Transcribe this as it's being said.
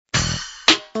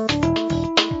Mr.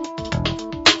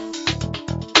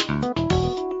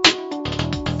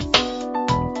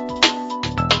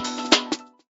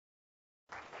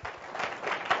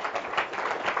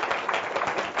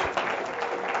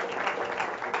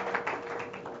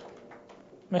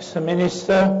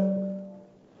 Minister,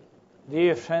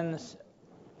 dear friends,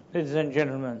 ladies and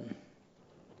gentlemen,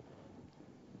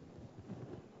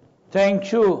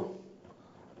 thank you,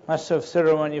 Master of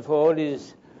Ceremony, for all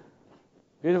these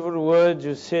beautiful words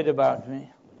you said about me.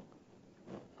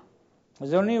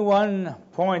 There's only one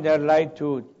point I'd like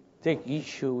to take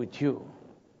issue with you.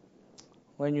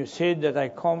 When you said that I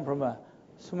come from a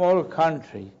small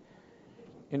country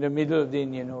in the middle of the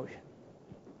Indian Ocean.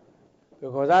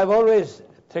 Because I've always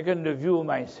taken the view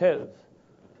myself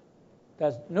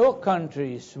that no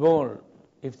country is small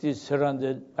if it is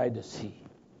surrounded by the sea.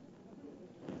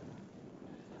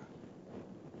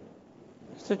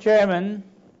 Mr. Chairman,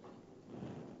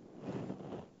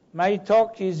 my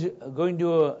talk is going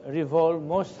to revolve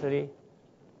mostly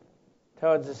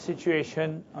towards the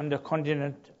situation on the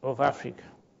continent of Africa.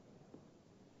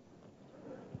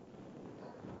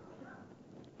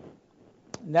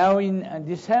 Now in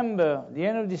December, the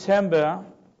end of December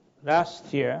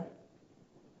last year,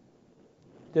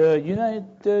 the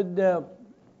United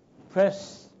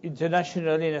Press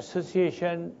International, in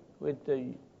association with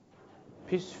the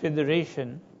Peace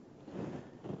Federation,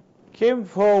 came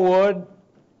forward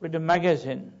with a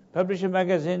magazine, published a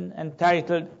magazine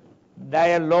entitled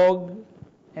Dialogue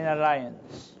and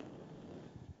Alliance.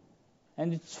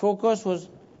 And its focus was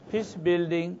peace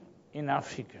building in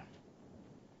Africa.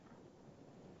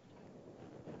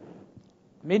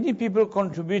 Many people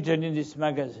contributed in this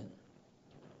magazine,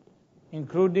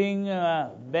 including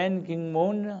Ban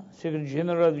Ki-moon, Secretary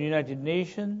General of the United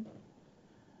Nations,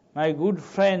 my good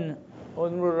friend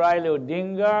Honorable Raila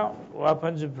Odinga, who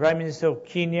happens to be Prime Minister of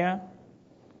Kenya,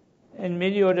 and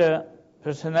many other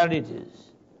personalities.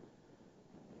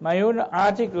 My own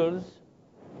article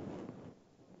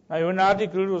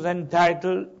was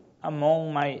entitled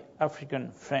Among My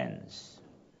African Friends.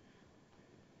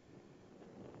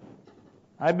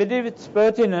 I believe it's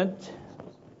pertinent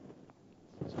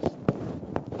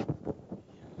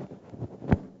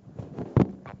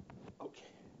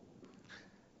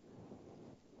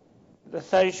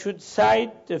that I should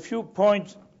cite a few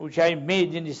points which I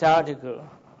made in this article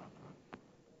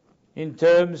in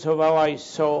terms of how I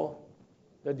saw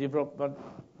the development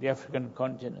of the African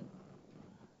continent.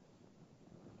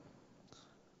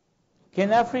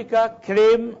 Can Africa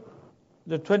claim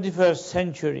the 21st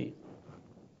century?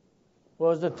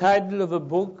 Was the title of a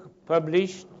book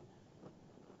published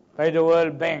by the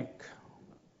World Bank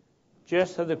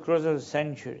just at the close of the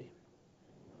century.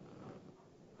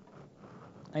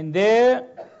 And there,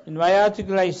 in my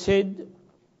article, I said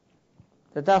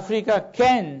that Africa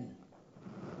can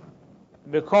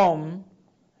become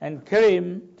and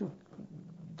claim to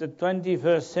the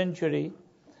 21st century,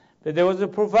 but there was a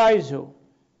proviso.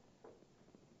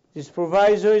 This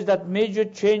proviso is that major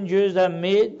changes are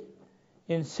made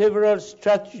in several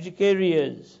strategic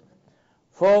areas,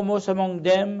 foremost among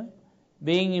them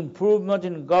being improvement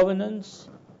in governance,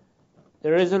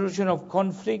 the resolution of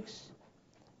conflicts,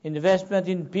 investment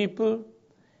in people,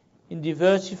 in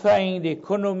diversifying the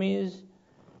economies,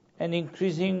 and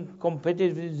increasing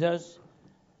competitiveness,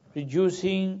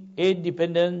 reducing aid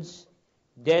dependence,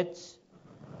 debts,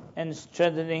 and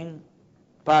strengthening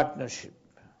partnership.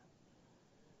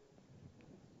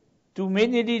 Too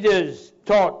many leaders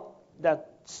thought that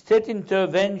state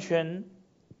intervention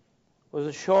was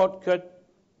a shortcut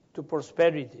to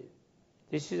prosperity.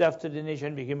 This is after the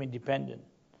nation became independent.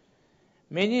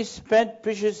 Many spent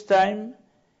precious time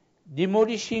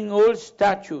demolishing old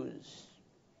statues,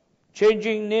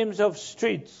 changing names of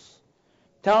streets,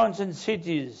 towns and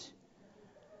cities,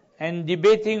 and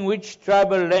debating which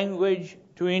tribal language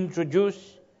to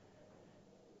introduce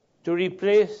to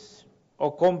replace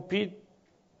or compete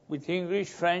with English,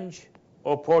 French,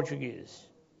 or Portuguese.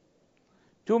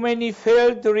 Too many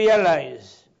failed to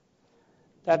realize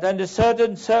that under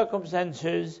certain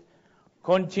circumstances,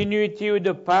 continuity with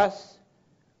the past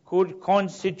could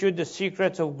constitute the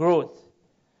secrets of growth.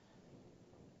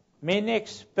 Many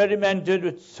experimented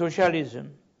with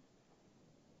socialism.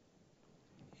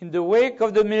 In the wake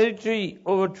of the military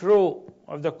overthrow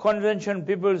of the Convention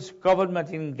People's Government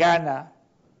in Ghana,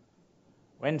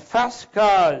 when fast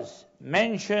cars,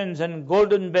 mansions, and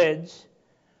golden beds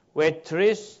were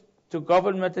traced to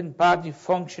government and party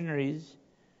functionaries,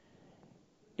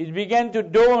 it began to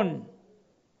dawn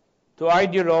to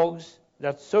ideologues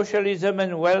that socialism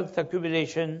and wealth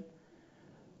accumulation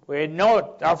were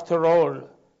not, after all,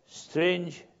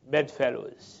 strange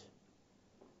bedfellows.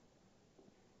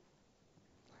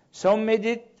 Some made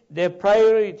it their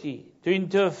priority to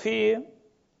interfere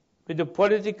with the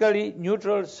politically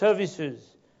neutral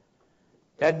services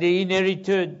that they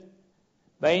inherited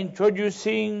by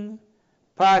introducing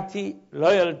party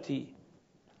loyalty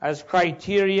as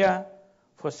criteria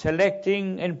for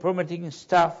selecting and promoting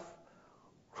staff,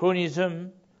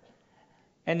 cronyism,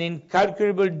 and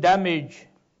incalculable damage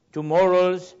to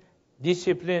morals,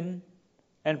 discipline,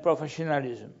 and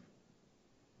professionalism.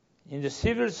 In the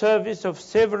civil service of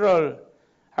several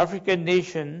African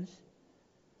nations,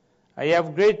 I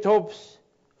have great hopes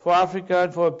for Africa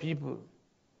and for our people.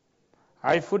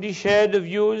 I fully share the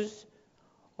views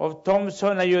of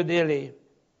Thomson Ayodele,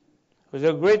 who is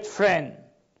a great friend,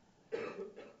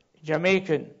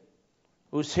 Jamaican,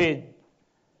 who said,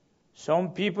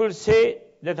 "Some people say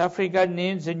that Africa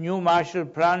needs a new Marshall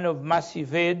Plan of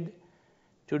massive aid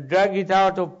to drag it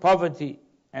out of poverty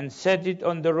and set it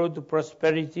on the road to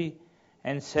prosperity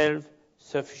and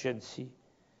self-sufficiency.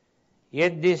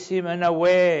 Yet they seem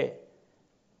unaware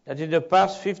that in the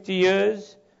past 50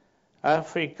 years,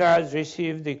 Africa has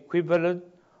received the equivalent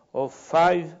of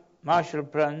 5 Marshall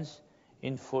Plans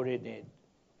in foreign aid."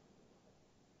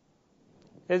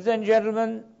 Ladies and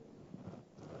gentlemen,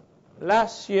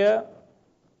 last year,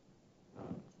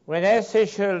 when Air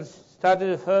Seychelles started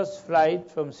the first flight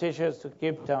from Seychelles to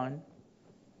Cape Town,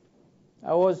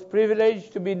 I was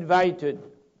privileged to be invited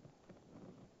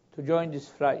to join this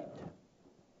flight.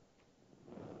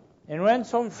 And when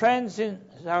some friends in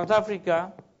South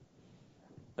Africa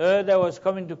heard I was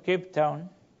coming to Cape Town,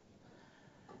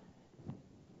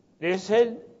 they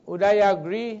said, would I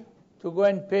agree to go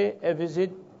and pay a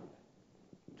visit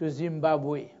to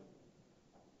Zimbabwe,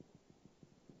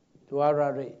 to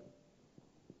Harare.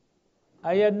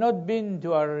 I had not been to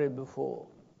Harare before,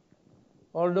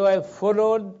 although I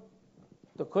followed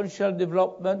the constitutional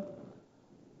development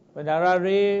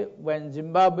when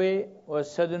Zimbabwe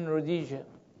was Southern Rhodesia.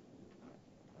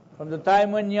 From the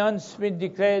time when Jan Smith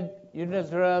declared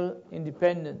unilateral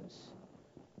independence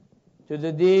to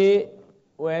the day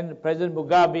when President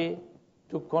Mugabe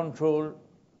took control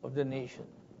of the nation.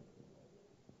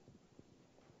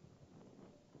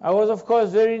 I was, of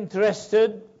course, very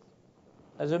interested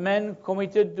as a man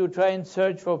committed to try and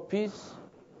search for peace,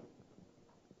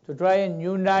 to try and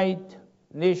unite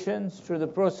nations through the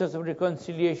process of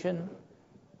reconciliation,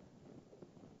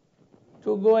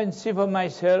 to go and see for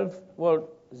myself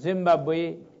what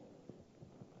Zimbabwe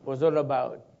was all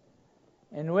about,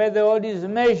 and whether all these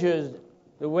measures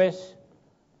the West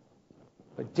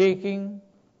were taking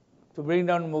to bring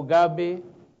down Mugabe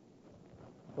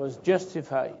was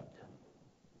justified.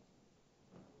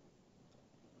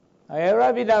 I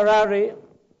arrived in Harare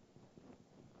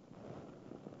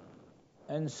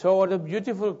and saw what a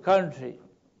beautiful country.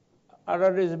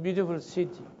 Harare is a beautiful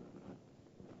city.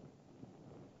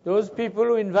 Those people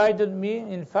who invited me,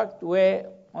 in fact, were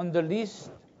on the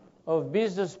list of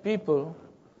business people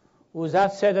whose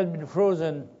assets had been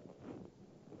frozen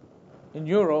in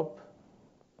Europe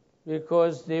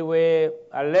because they were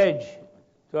alleged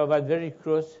to have had very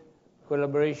close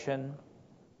collaboration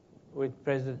with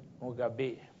President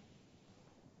Mugabe.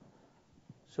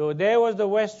 So there was the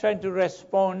West trying to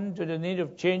respond to the need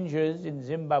of changes in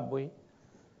Zimbabwe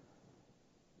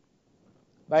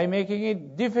by making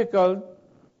it difficult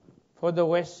for the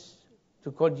West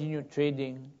to continue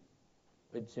trading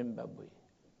with Zimbabwe.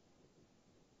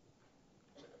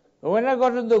 But when I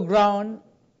got on the ground,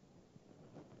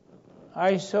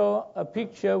 I saw a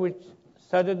picture which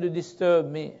started to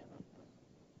disturb me.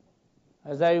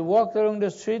 As I walked along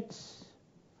the streets,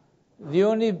 the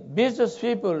only business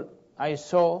people I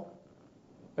saw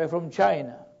were from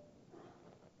China.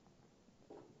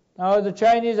 Now the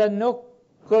Chinese had no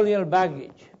colonial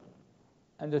baggage,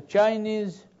 and the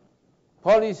Chinese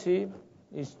policy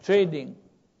is trading.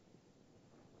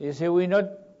 They say we're not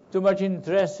too much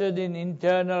interested in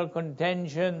internal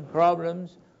contention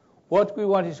problems. What we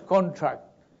want is contract.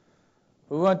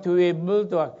 We want to be able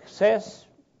to access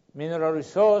mineral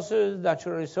resources,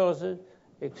 natural resources,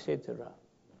 etc.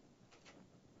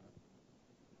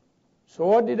 So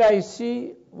what did I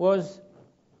see was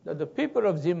that the people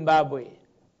of Zimbabwe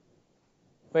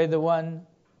were the one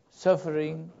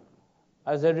suffering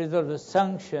as a result of the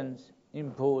sanctions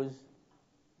imposed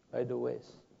by the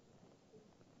West.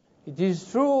 It is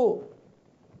true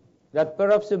that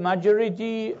perhaps the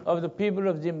majority of the people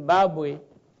of Zimbabwe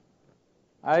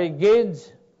are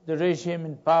against the regime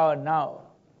in power now.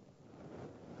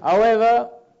 However,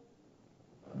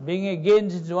 being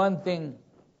against is one thing,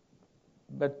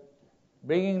 but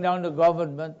bringing down the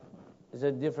government is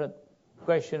a different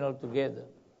question altogether,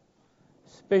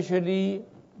 especially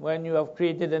when you have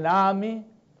created an army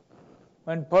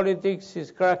when politics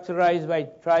is characterized by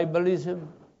tribalism,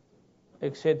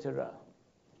 etc.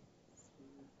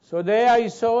 So there I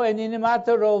saw, and in a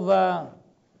matter of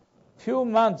few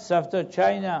months after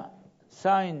China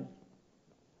signed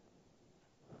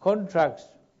contracts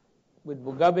with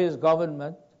Mugabe's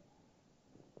government,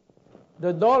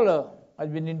 the dollar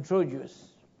had been introduced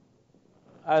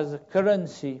as a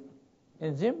currency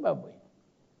in Zimbabwe.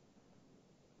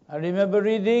 I remember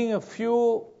reading a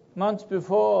few months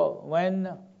before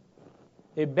when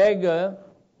a beggar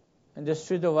in the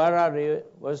street of Harare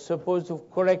was supposed to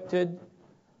have collected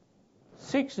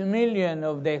 6 million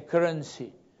of their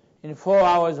currency in 4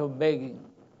 hours of begging.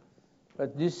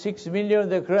 But these 6 million of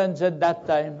the currency at that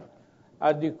time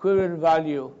had the equivalent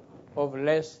value of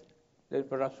less than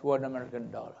perhaps $1 American.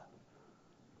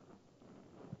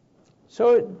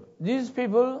 So these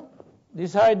people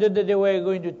decided that they were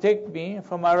going to take me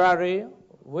from Harare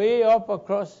way up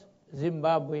across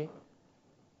Zimbabwe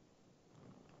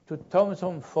to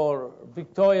Thompson Fall,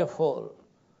 Victoria Fall,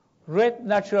 great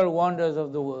natural wonders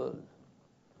of the world.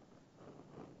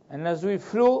 And as we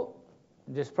flew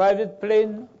this private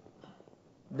plane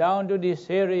down to this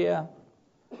area,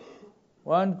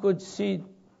 one could see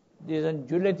these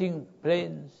undulating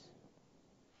plains,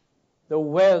 the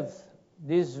wealth,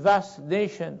 this vast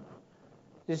nation,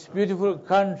 this beautiful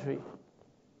country,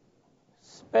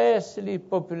 sparsely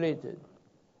populated,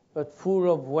 but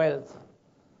full of wealth,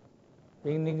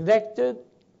 being neglected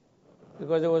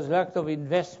because there was lack of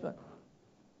investment,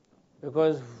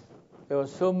 because there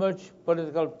was so much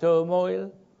political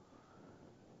turmoil.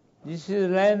 This is a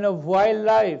land of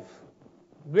wildlife,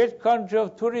 great country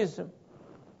of tourism.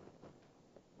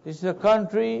 This is a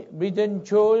country Britain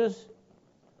chose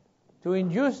to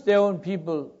induce their own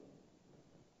people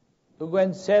to go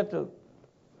and settle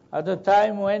at a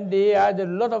time when they had a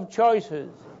lot of choices,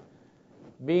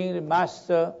 being the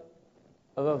master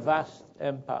of a vast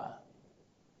empire.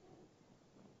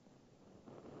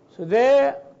 So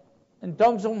there in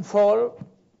Thompson Fall,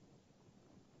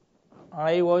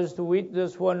 I was to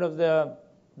witness one of the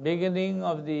beginning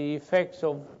of the effects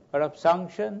of perhaps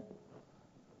sanction.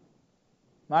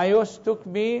 My host took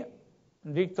me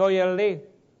Victoria Lake,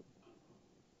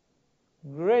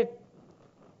 great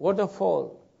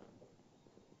waterfall,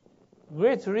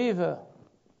 great river,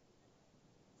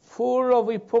 full of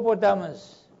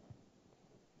hippopotamus.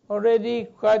 Already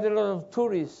quite a lot of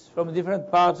tourists from different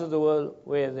parts of the world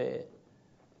were there.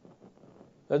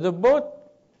 But the boat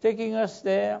taking us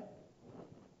there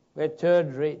were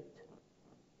third rate.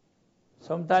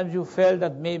 Sometimes you felt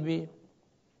that maybe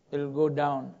it'll go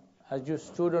down as you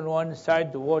stood on one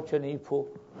side to watch an hippo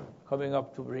coming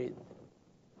up to breathe.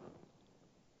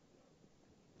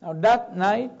 Now that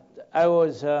night I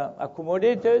was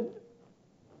accommodated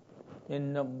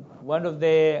in one of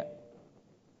the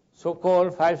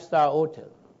so-called five-star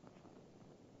hotels.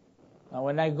 Now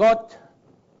when I got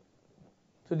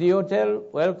to the hotel,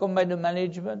 welcomed by the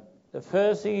management, the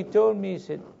first thing he told me, he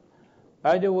said,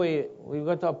 by the way, we've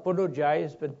got to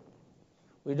apologize, but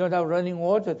we don't have running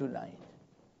water tonight.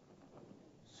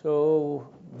 So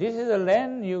this is a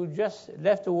land you just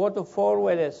left a waterfall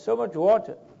where there's so much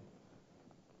water.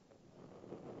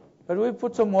 But we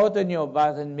put some water in your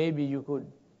bath and maybe you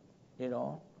could,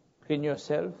 clean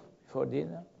yourself before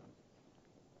dinner.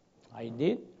 I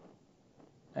did.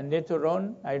 And later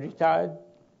on, I retired.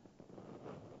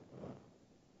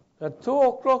 At 2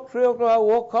 o'clock, 3 o'clock, I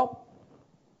woke up.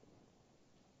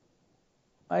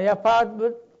 My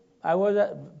apartment, I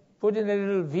was put in a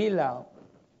little villa,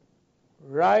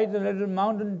 right on a little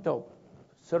mountain top,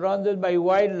 surrounded by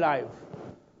wildlife,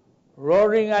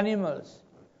 roaring animals.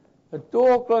 At 2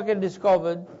 o'clock, I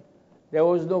discovered there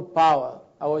was no power.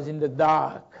 I was in the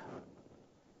dark.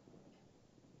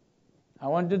 I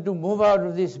wanted to move out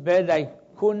of this bed. I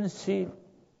couldn't see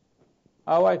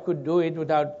how I could do it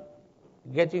without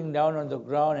getting down on the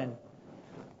ground. And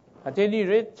at any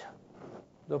rate,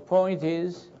 the point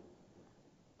is,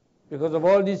 because of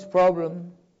all these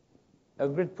problems, a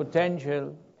great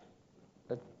potential,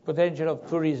 the potential of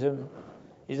tourism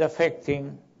is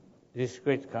affecting this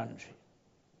great country.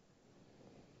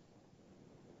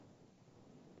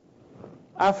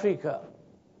 Africa,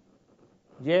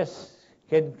 yes,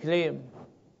 can claim,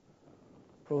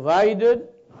 provided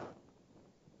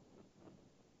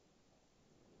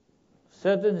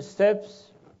certain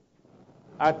steps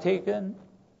are taken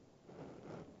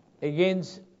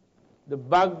against the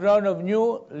background of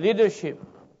new leadership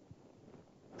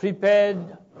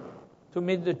prepared to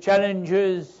meet the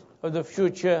challenges of the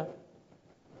future,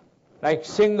 like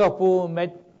Singapore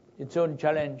met its own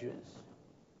challenges.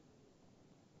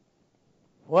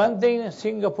 One thing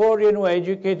Singaporeans were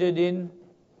educated in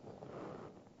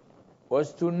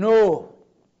was to know,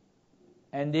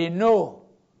 and they know,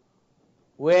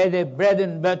 where their bread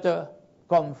and butter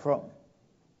come from.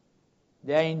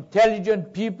 They are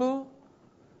intelligent people,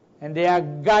 and they are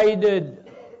guided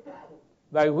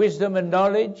by wisdom and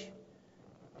knowledge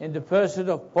in the pursuit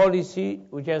of policy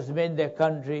which has made their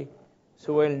country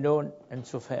so well known and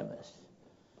so famous.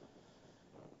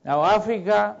 Now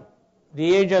Africa,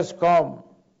 the age has come,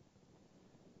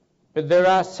 but there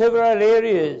are several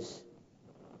areas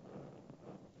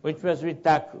which must be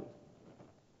tackled.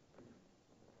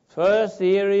 First,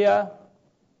 the area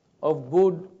of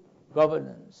good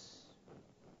governance.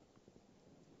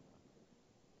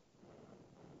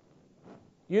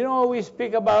 You know, we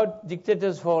speak about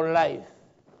dictators for life.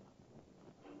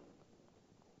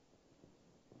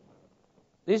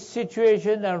 This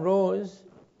situation arose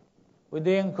with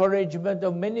the encouragement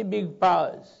of many big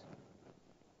powers.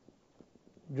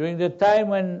 During the time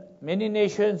when many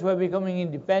nations were becoming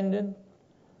independent,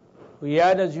 we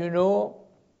had, as you know,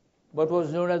 what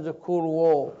was known as the Cold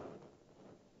War.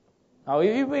 Now,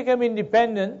 if you became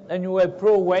independent and you were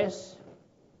pro-West,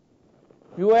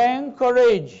 you were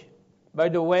encouraged by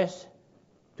the West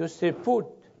to stay put,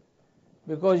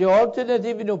 because your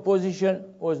alternative in opposition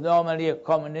was normally a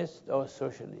communist or a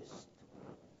socialist.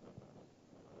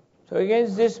 So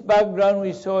against this background,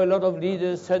 we saw a lot of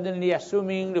leaders suddenly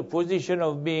assuming the position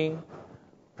of being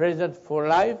president for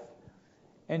life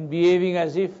and behaving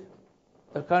as if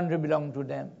the country belonged to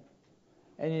them.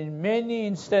 And in many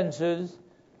instances,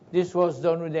 this was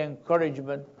done with the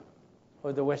encouragement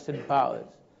of the Western powers.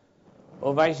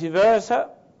 Or vice versa,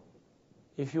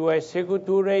 if you were a Sékou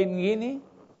Touré in Guinea,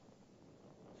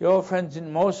 your friends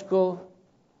in Moscow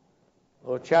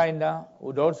or China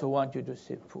would also want you to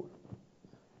stay put.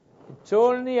 It's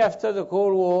only after the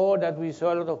Cold War that we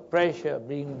saw a lot of pressure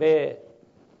being bear.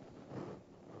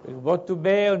 We brought to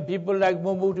bear on people like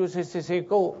Mobutu Sese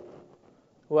Seko,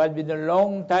 who had been a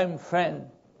long-time friend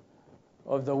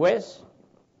of the West,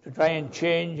 to try and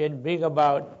change and bring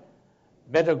about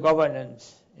better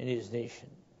governance in his nation.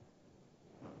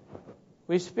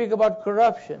 We speak about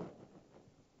corruption.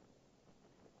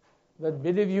 But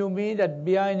believe you me that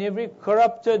behind every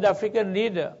corrupted African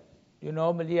leader, you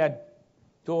normally had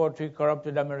 2 or 3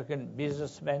 corrupted American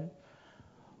businessmen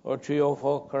or 3 or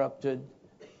 4 corrupted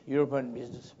European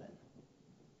businessmen.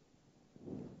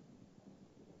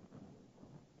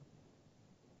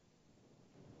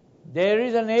 There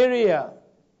is an area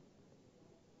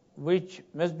which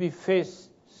must be faced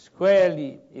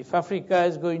squarely if Africa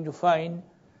is going to find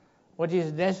what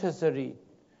is necessary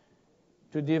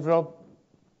to develop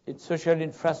its social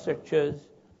infrastructures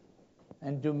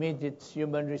and to meet its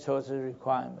human resources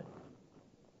requirement.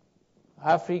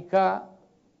 Africa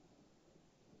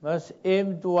must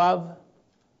aim to have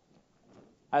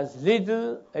as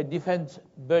little a defense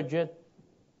budget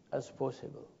as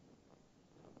possible.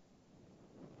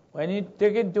 When you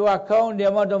take into account the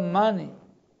amount of money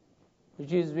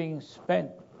which is being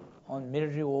spent on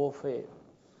military warfare.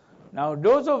 Now,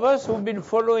 those of us who've been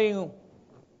following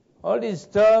all this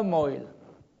turmoil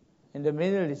in the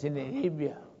Middle East, in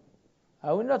Libya,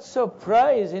 are we not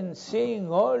surprised in seeing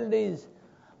all this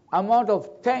amount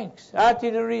of tanks,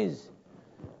 artilleries,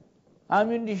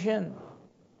 ammunition,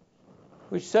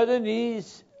 which suddenly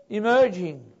is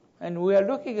emerging, and we are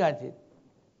looking at it?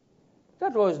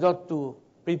 That was not to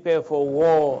prepare for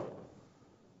war.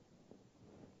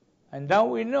 And now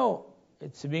we know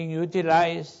it's being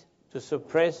utilized to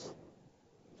suppress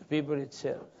the people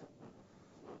itself.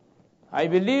 I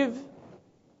believe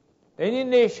any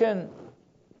nation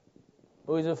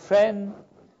who is a friend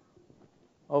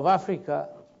of Africa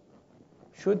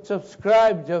should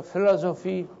subscribe to a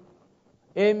philosophy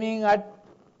aiming at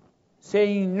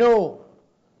saying no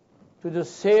to the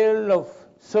sale of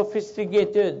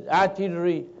sophisticated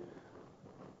artillery,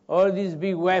 all these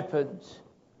big weapons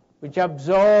which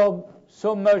absorb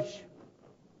so much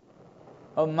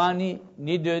of money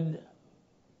needed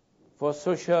for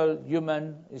social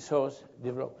human resource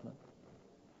development.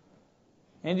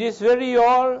 In this very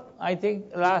hall, I think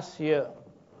last year,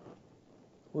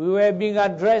 we were being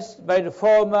addressed by the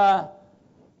former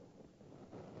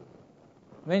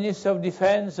Minister of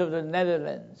Defense of the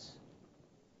Netherlands,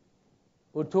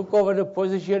 who took over the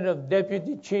position of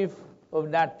Deputy Chief of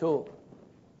NATO.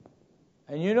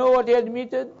 And you know what he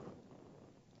admitted?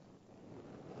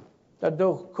 That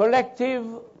the collective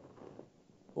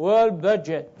world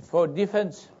budget for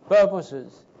defense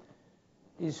purposes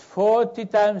is 40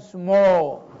 times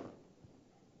more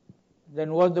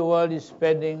than what the world is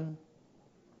spending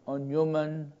on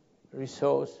human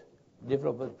resource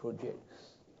development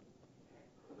projects.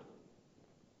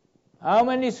 How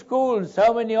many schools,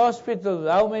 how many hospitals,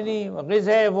 how many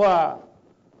reservoirs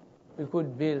we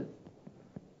could build?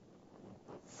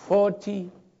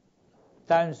 40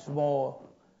 times more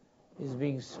is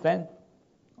being spent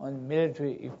on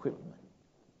military equipment.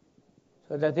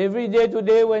 So that every day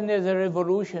today when there's a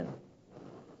revolution,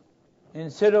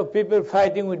 instead of people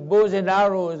fighting with bows and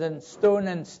arrows and stone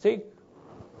and stick,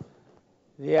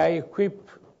 they are equipped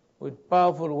with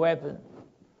powerful weapons.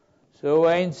 So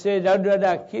instead 100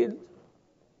 are killed,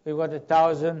 we got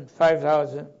 1,000,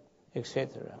 5,000,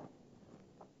 etc.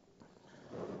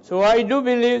 So I do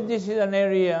believe this is an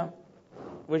area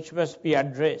which must be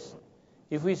addressed.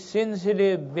 If we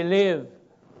sincerely believe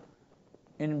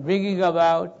in bringing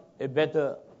about a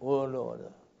better world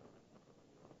order.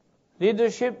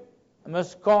 Leadership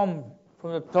must come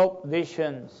from the top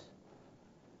nations.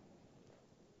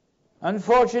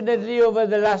 Unfortunately, over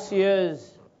the last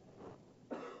years,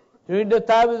 during the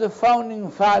time of the founding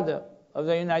father of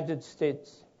the United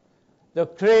States, the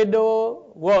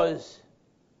credo was,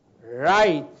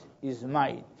 right is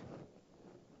might.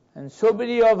 And so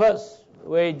many of us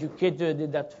were educated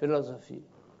in that philosophy.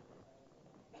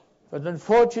 But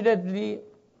unfortunately,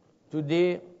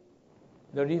 today,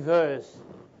 the reverse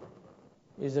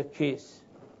is the case.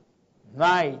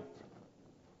 Might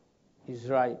is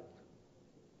right.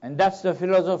 And that's the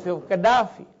philosophy of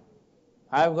Gaddafi.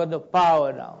 I've got the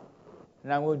power now,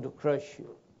 and I'm going to crush you.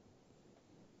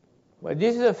 But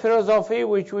this is a philosophy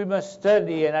which we must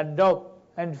study and adopt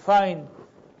and find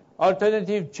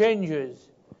alternative changes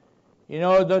in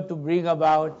order to bring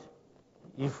about,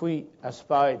 if we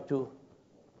aspire to,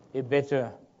 a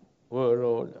better world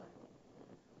order.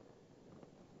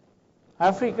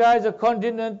 Africa is a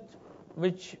continent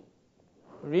which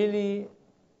really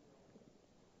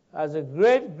has a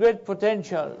great, great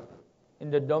potential in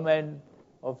the domain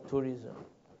of tourism.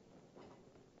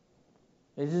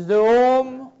 It is the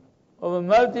home of a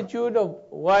multitude of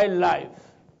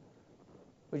wildlife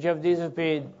which have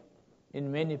disappeared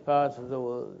in many parts of the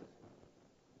world.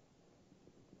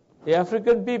 The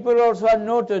African people also are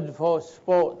noted for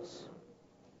sports.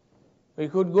 We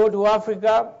could go to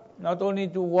Africa not only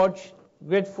to watch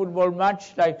great football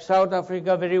match like South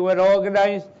Africa, very well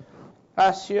organized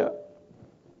last year,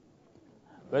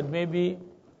 but maybe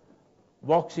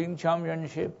boxing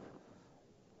championship,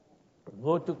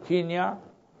 go to Kenya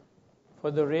for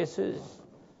the races.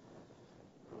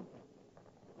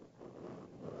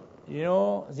 You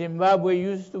know, Zimbabwe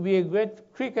used to be a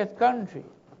great cricket country.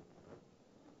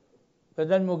 But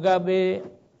then Mugabe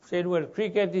said, well,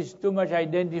 cricket is too much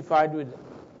identified with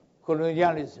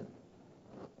colonialism.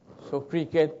 So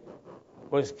cricket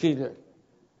was killed.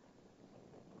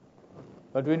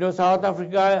 But we know South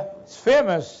Africa is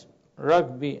famous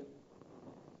rugby,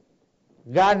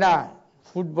 Ghana,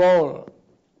 football,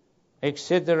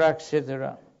 etc.,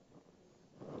 etc.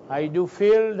 I do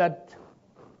feel that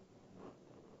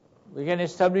we can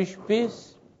establish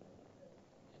peace,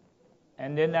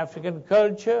 and then African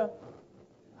culture,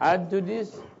 add to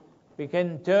this, we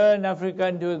can turn Africa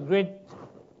into a great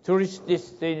tourist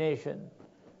destination.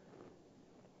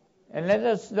 And let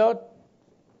us not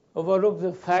overlook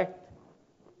the fact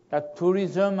that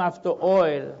tourism, after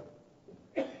oil,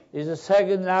 is the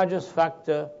second largest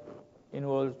factor in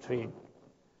world trade.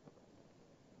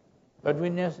 But we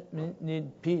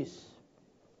need peace.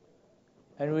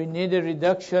 And we need a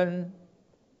reduction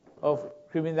of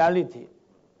criminality,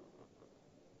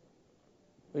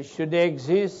 which should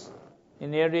exist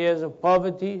in areas of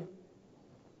poverty.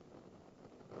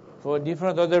 For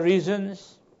different other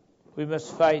reasons, we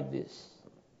must fight this.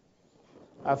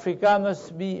 Africa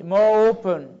must be more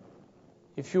open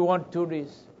if you want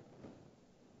tourists.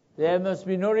 There must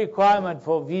be no requirement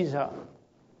for visa.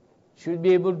 You should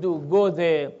be able to go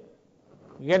there,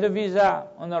 get a visa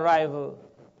on arrival,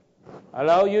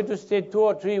 allow you to stay 2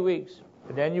 or 3 weeks,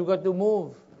 but then you got to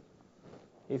move.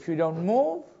 If you don't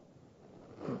move,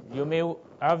 you may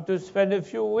have to spend a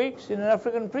few weeks in an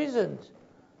African prison.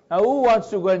 Now, who wants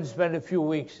to go and spend a few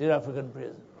weeks in African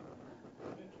prison?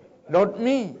 Not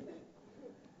me.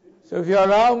 So if you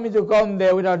allow me to come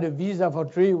there without a visa for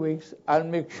 3 weeks, I'll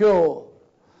make sure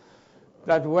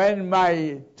that when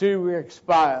my 3 weeks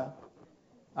expire,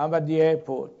 I'm at the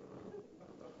airport.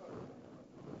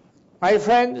 My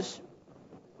friends,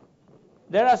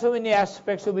 there are so many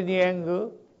aspects, so many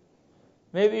angles.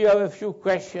 Maybe you have a few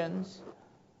questions.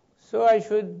 So I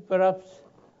should perhaps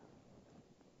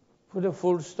put a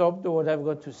full stop to what I've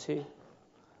got to say.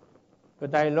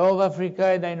 But I love Africa,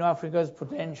 and I know Africa's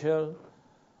potential.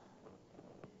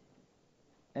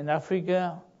 And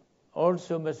Africa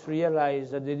also must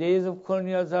realize that the days of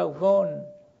colonialism are gone.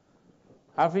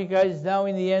 Africa is now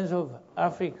in the hands of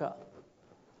Africa.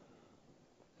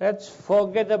 Let's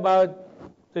forget about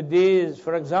the days.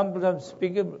 For example, I'm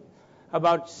speaking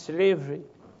about slavery.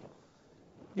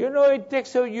 You know, it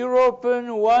takes a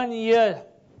European 1 year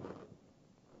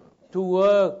to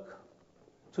work,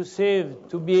 to save,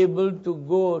 to be able to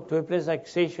go to a place like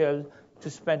Seychelles to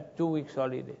spend 2 weeks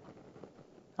holiday.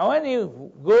 And when he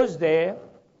goes there,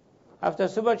 after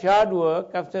so much hard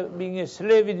work, after being a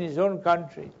slave in his own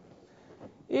country,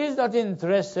 he is not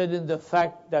interested in the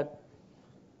fact that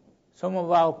some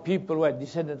of our people were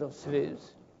descendants of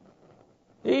slaves.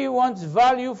 He wants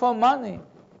value for money.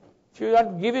 If you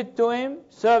don't give it to him,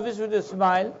 service with a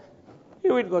smile, he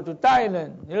will go to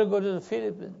Thailand, he will go to the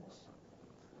Philippines.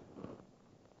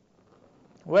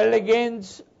 Well,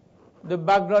 against the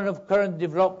background of current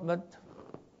development,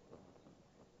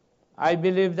 I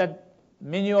believe that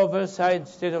many of us are in a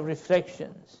state of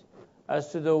reflections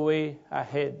as to the way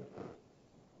ahead.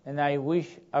 And I wish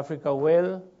Africa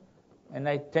well, and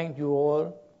I thank you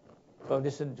all for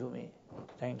listening to me.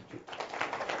 Thank you.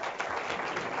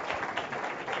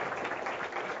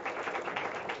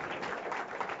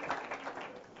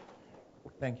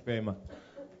 Thank you very much.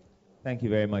 Thank you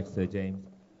very much, Sir James.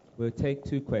 We'll take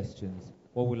 2 questions.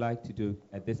 What we'd like to do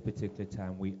at this particular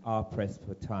time, we are pressed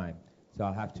for time. So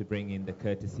I'll have to bring in the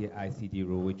courtesy ICD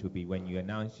rule, which will be when you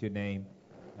announce your name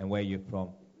and where you're from,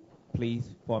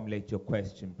 please formulate your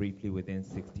question briefly within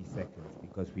 60 seconds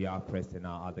because we are pressed and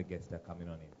our other guests are coming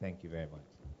on in. Thank you very much.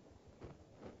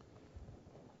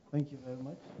 Thank you very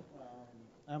much.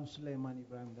 I'm Suleiman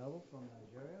Ibrahim Dabo from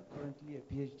Nigeria, currently a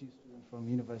PhD student from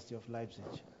University of Leipzig.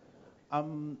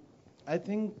 I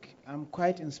think I'm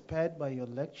quite inspired by your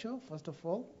lecture, first of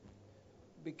all,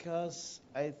 because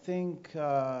I think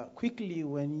quickly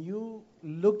when you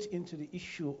looked into the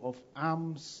issue of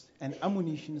arms and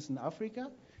ammunition in Africa,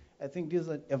 I think this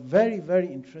is a very, very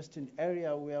interesting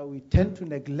area where we tend to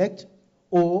neglect,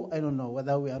 or I don't know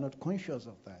whether we are not conscious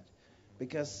of that.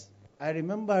 Because I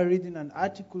remember reading an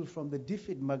article from the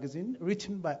Defeat magazine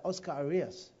written by Oscar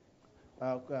Arias.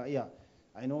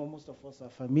 I know most of us are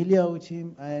familiar with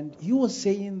him, and he was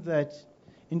saying that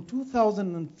in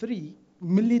 2003,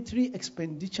 military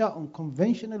expenditure on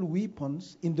conventional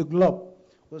weapons in the globe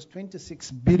was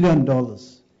 $26 billion.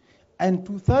 And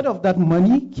 2/3 of that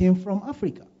money came from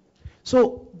Africa.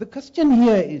 So the question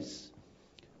here is,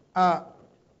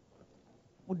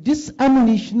 these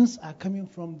ammunitions are coming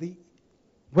from the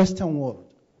Western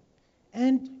world.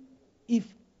 And if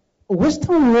the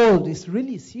Western world is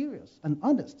really serious and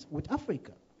honest with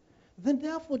Africa, then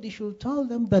therefore they should tell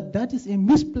them that that is a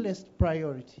misplaced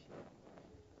priority.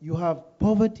 You have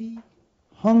poverty,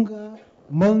 hunger,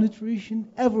 malnutrition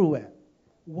everywhere.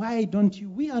 Why don't you?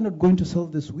 We are not going to sell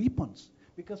these weapons.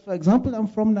 Because, for example, I'm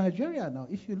from Nigeria now.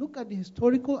 If you look at the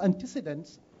historical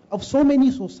antecedents of so many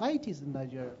societies in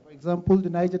Nigeria, for example, the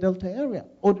Niger Delta area,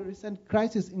 or the recent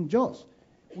crisis in Jos,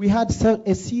 we had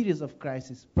a series of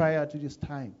crises prior to this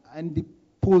time. And the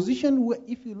position, where,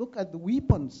 if you look at the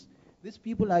weapons these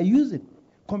people are using,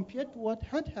 compared to what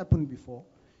had happened before,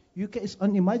 it's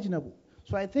unimaginable.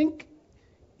 So I think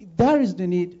there is the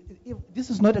need. If this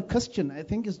is not a question, I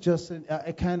think it's just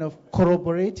a kind of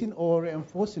corroborating or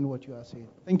reinforcing what you are saying.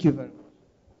 Thank you very much.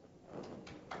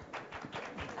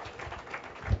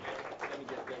 Let me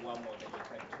just get one more, then you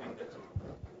can twin the two.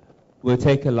 We'll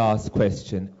take a last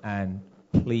question, and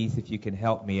please, if you can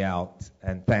help me out,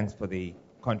 and thanks for the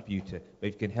contributor, but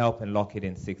if you can help and lock it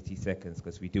in 60 seconds,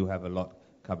 because we do have a lot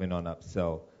coming on up.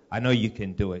 So I know you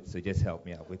can do it, so just help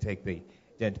me out. We'll take the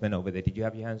gentleman over there. Did you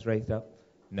have your hands raised up?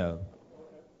 No.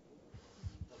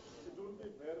 It would be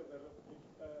very,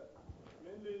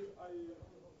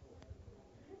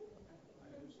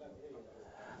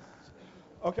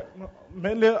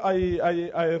 mainly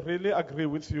I really agree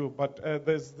with you, but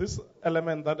there's this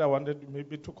element that I wanted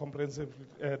maybe to comprehensively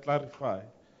clarify.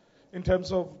 In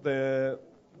terms of the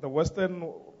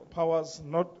Western powers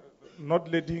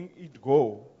not letting it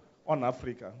go on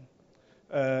Africa,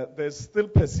 there's still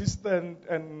persistent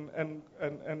and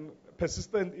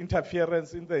persistent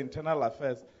interference in the internal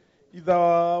affairs,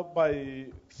 either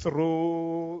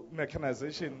through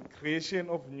mechanization, creation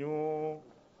of new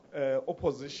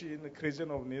opposition,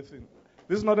 creation of new things.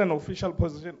 This is not an official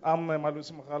position. I'm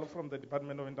Malusi Mkhalo from the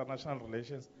Department of International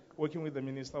Relations, working with the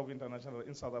Minister of International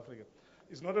in South Africa.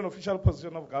 It's not an official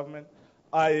position of government.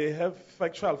 I have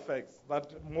factual facts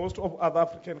that most of other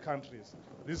African countries,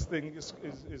 this thing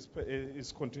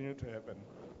is continuing to happen.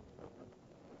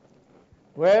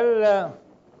 Well,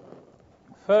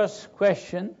 first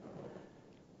question.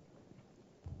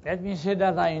 Let me say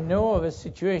that I know of a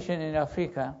situation in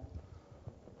Africa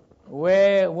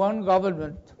where one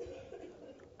government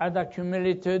had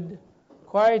accumulated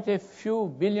quite a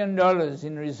few $1 billion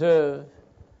in reserve,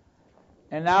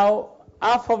 and now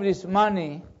half of this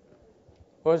money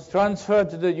was transferred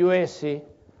to the USA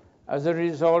as a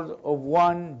result of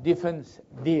one defense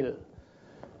deal.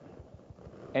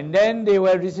 And then they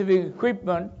were receiving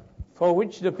equipment for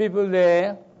which the people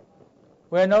there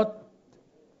were not,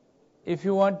 if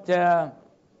you want,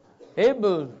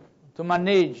 able to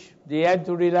manage. They had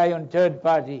to rely on third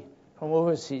party from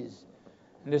overseas.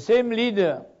 And the same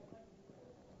leader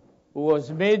who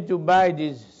was made to buy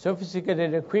this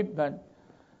sophisticated equipment,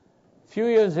 a few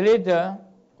years later,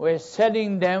 were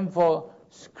selling them for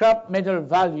scrap metal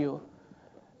value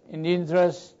in the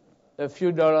interest of a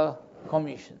few dollar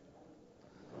commission.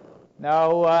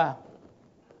 Now,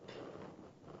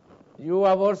 you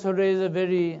have also raised a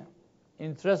very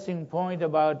interesting point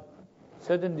about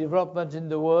certain developments in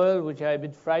the world which are a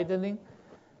bit frightening.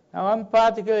 Now, I'm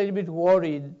particularly a bit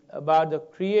worried about the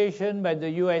creation by the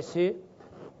USA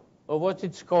of what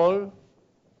it's called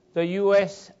the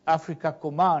US-Africa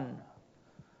Command.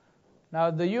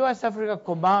 Now, the US-Africa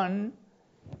Command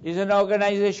is an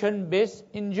organization based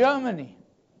in Germany.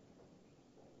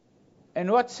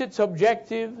 And what's its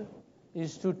objective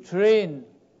is to train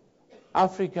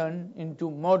African into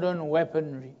modern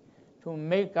weaponry, to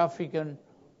make African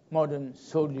modern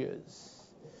soldiers.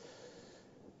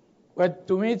 But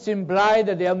to me it's implied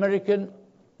that the Americans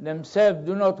themselves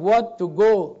do not want to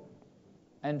go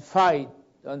and fight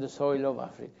on the soil of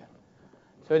Africa.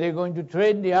 So they're going to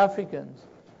train the Africans,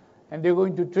 and they're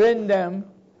going to train them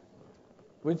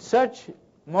with such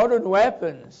modern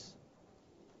weapons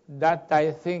that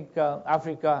I think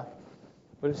Africa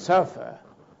will suffer.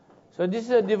 So this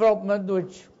is a development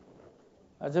which,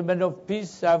 as a man of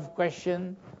peace, I've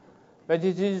questioned, but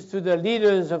it is to the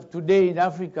leaders of today in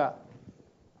Africa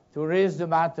to raise the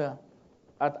matter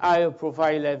at higher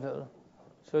profile level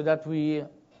so that we,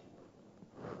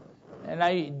 and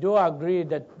I do agree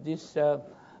that this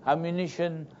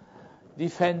ammunition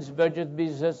defense budget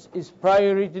business is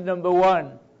priority number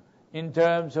one in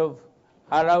terms of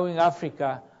allowing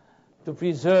Africa to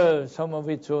preserve some of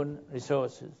its own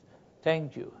resources.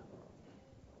 Thank you.